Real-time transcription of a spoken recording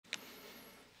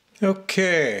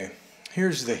Okay,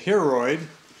 here's the Hearoid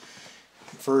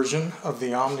version of the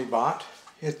Omnibot.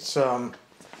 It's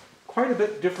quite a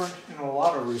bit different in a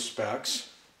lot of respects.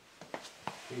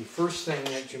 The first thing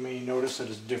that you may notice that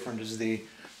is different is the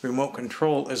remote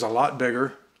control is a lot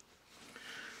bigger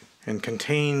and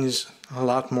contains a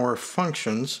lot more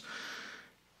functions.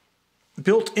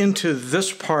 Built into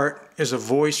this part is a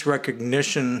voice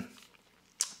recognition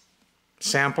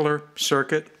sampler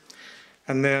circuit,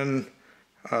 and then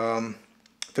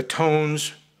the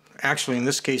tones, actually in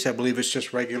this case I believe it's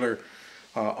just regular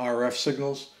RF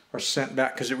signals, are sent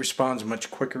back because it responds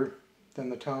much quicker than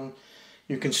the tone.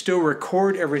 You can still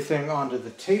record everything onto the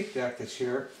tape deck that's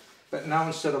here, but now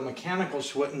instead of mechanical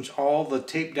switches, all the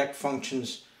tape deck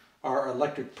functions are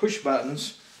electric push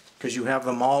buttons, because you have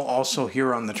them all also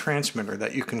here on the transmitter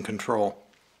that you can control.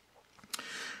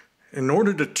 In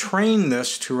order to train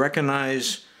this to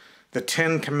recognize the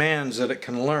 10 commands that it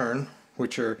can learn,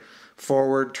 which are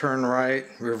forward, turn right,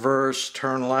 reverse,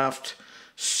 turn left,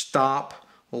 stop,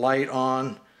 light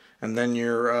on, and then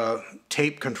your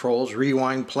tape controls,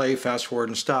 rewind, play, fast forward,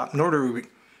 and stop. In order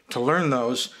to learn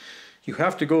those, you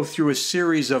have to go through a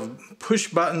series of push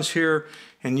buttons here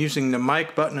and using the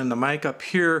mic button and the mic up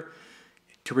here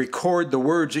to record the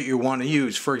words that you want to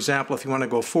use. For example, if you want to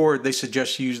go forward, they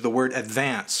suggest you use the word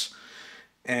advance.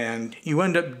 And you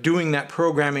end up doing that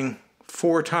programming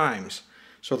 4 times.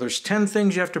 So there's 10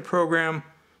 things you have to program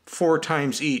 4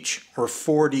 times each, or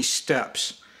 40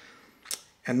 steps.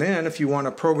 And then if you want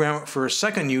to program it for a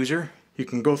second user, you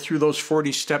can go through those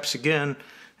 40 steps again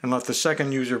and let the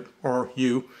second user, or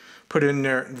you, put in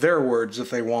their words that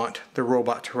they want the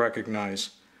robot to recognize.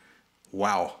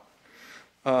 Wow.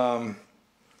 The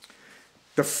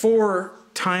 4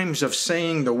 times of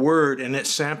saying the word and it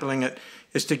sampling it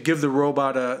is to give the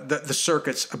robot, the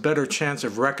circuits, a better chance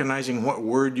of recognizing what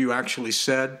word you actually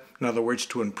said. In other words,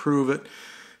 to improve it.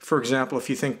 For example, if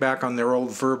you think back on their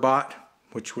old Verbot,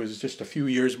 which was just a few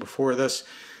years before this,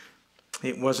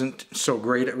 it wasn't so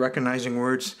great at recognizing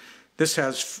words. This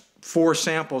has 4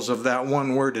 samples of that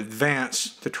one word,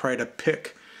 advance, to try to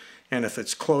pick. And if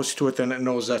it's close to it, then it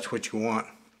knows that's what you want.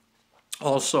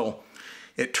 Also,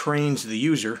 it trains the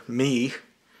user, me,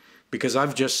 because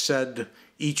I've just said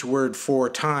each word 4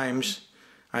 times.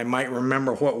 I might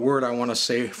remember what word I want to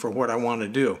say for what I want to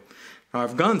do. Now,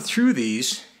 I've gone through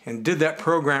these and did that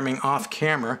programming off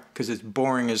camera because it's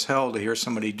boring as hell to hear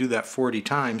somebody do that 40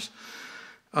 times.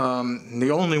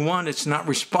 The only one it's not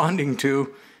responding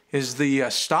to is the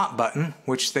stop button,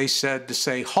 which they said to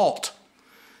say halt,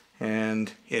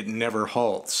 and it never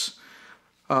halts.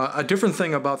 A different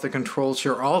thing about the controls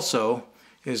here also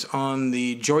is on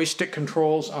the joystick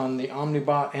controls on the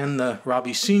Omnibot and the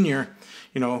Robie Sr.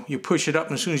 You push it up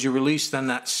and as soon as you release, then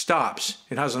that stops.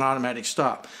 It has an automatic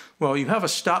stop. Well, you have a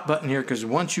stop button here because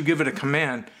once you give it a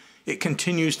command, it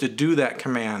continues to do that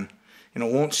command. And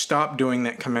it won't stop doing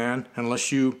that command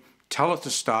unless you tell it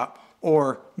to stop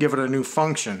or give it a new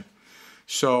function.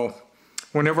 So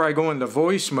whenever I go into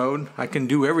voice mode, I can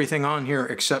do everything on here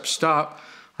except stop.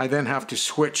 I then have to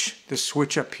switch the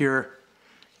switch up here.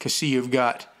 Because see, you've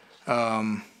got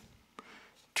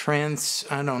train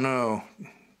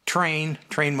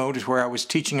mode is where I was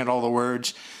teaching it all the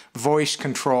words, voice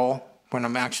control when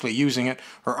I'm actually using it,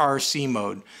 or RC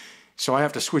mode. So I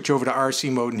have to switch over to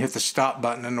RC mode and hit the stop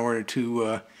button in order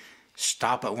to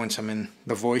stop it once I'm in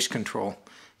the voice control.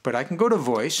 But I can go to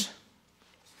voice,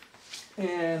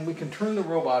 and we can turn the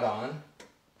robot on,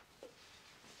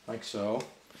 like so.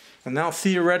 And now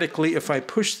theoretically, if I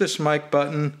push this mic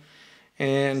button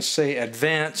and say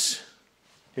advance,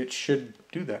 it should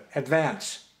do that.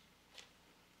 Advance.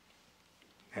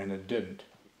 And it didn't.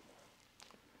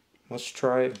 Let's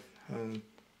try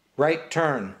right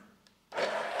turn.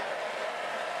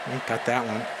 Got that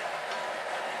one.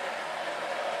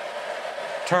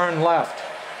 Turn left.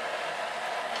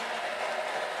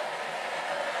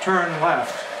 Turn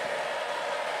left.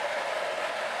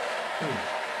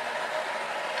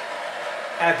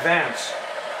 Advance.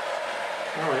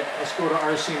 Alright, let's go to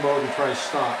RC mode and try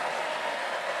stop.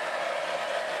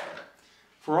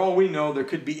 For all we know, there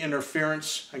could be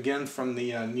interference, again, from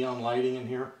the neon lighting in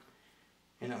here.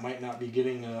 And it might not be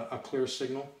getting a clear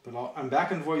signal. But I'm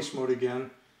back in voice mode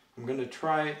again. I'm going to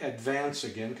try advance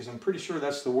again, because I'm pretty sure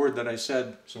that's the word that I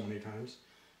said so many times.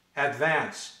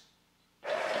 Advance.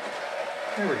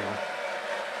 There we go.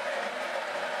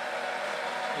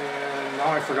 And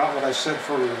now I forgot what I said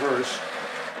for reverse.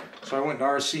 So I went to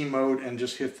RC mode and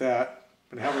just hit that.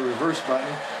 But I have a reverse button.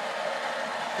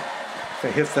 If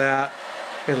I hit that,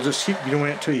 it'll just keep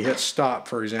doing it until you hit stop,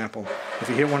 for example. If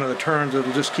you hit one of the turns,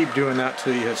 it'll just keep doing that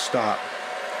till you hit stop.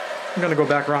 I'm going to go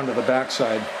back around to the back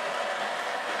side.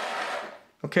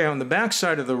 Okay, on the back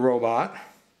side of the robot,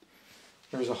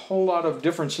 there's a whole lot of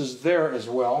differences there as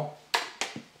well.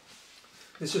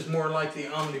 This is more like the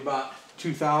Omnibot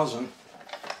 2000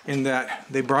 in that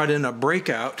they brought in a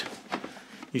breakout.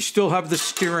 You still have the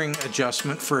steering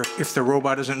adjustment for if the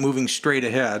robot isn't moving straight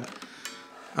ahead.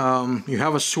 You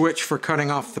have a switch for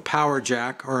cutting off the power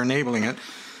jack or enabling it.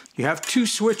 You have two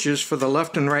switches for the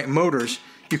left and right motors.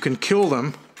 You can kill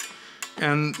them,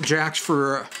 and jacks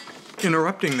for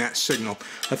interrupting that signal.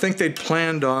 I think they'd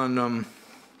planned on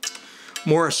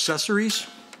more accessories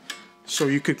so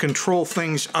you could control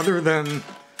things other than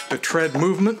the tread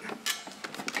movement.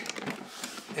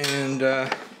 And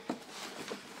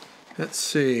let's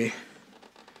see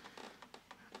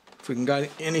if we can got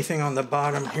anything on the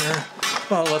bottom here.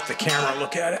 Well, I'll let the camera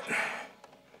look at it.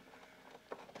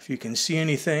 If you can see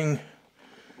anything,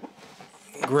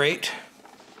 great.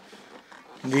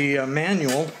 The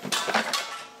manual.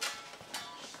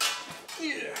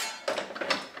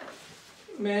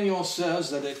 Manual says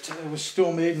that it was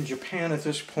still made in Japan at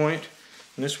this point,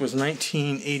 and this was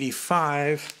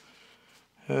 1985.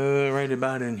 Right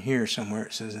about in here somewhere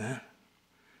it says that.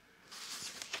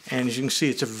 And as you can see,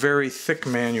 it's a very thick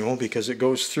manual because it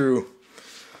goes through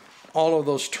all of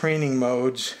those training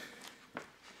modes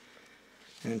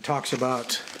and it talks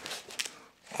about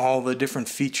all the different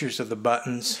features of the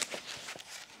buttons.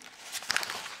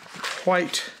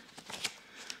 Quite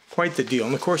the deal.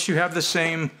 And of course you have the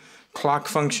same clock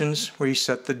functions where you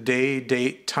set the day,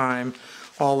 date, time,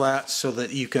 all that so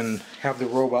that you can have the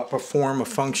robot perform a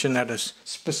function at a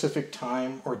specific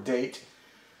time or date.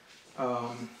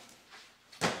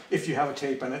 If you have a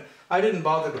tape in it. I didn't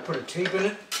bother to put a tape in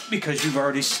it because you've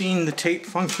already seen the tape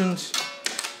functions.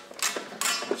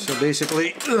 So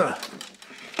basically,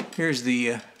 here's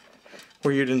the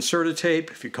where you'd insert a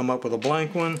tape if you come up with a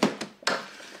blank one.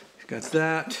 You've got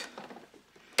that.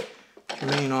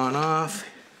 Remain on off.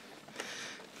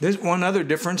 There's one other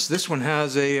difference. This one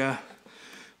has a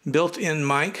built-in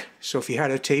mic, so if you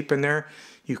had a tape in there,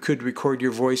 you could record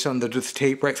your voice on the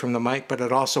tape right from the mic, but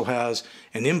it also has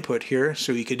an input here,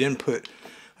 so you could input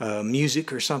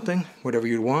music or something, whatever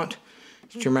you'd want.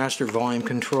 It's your master volume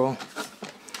control.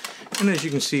 And as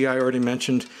you can see, I already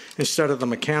mentioned, instead of the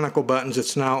mechanical buttons,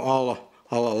 it's now all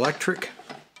electric.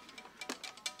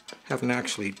 Haven't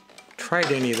actually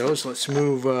tried any of those. Let's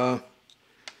move.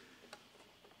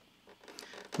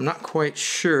 I'm not quite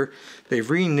sure. They've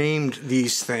renamed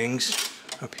these things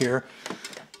up here,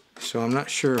 so I'm not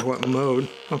sure what mode.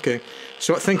 Okay,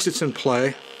 so it thinks it's in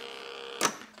play,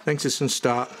 thinks it's in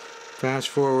stop, fast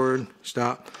forward,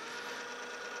 stop.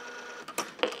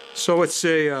 So it's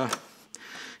a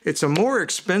more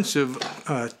expensive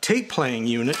tape playing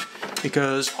unit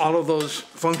because all of those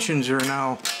functions are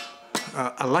now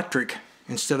electric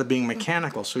instead of being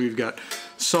mechanical. So you've got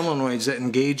solenoids that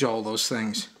engage all those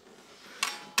things.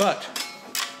 But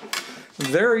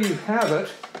there you have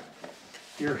it,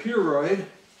 your Hearoid.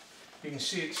 You can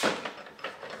see it's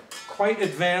quite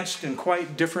advanced and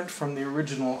quite different from the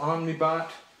original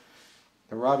Omnibot,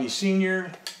 the Robie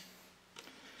Sr.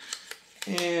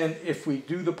 And if we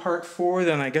do the part 4,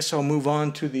 then I guess I'll move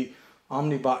on to the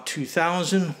Omnibot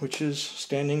 2000, which is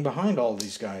standing behind all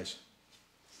these guys.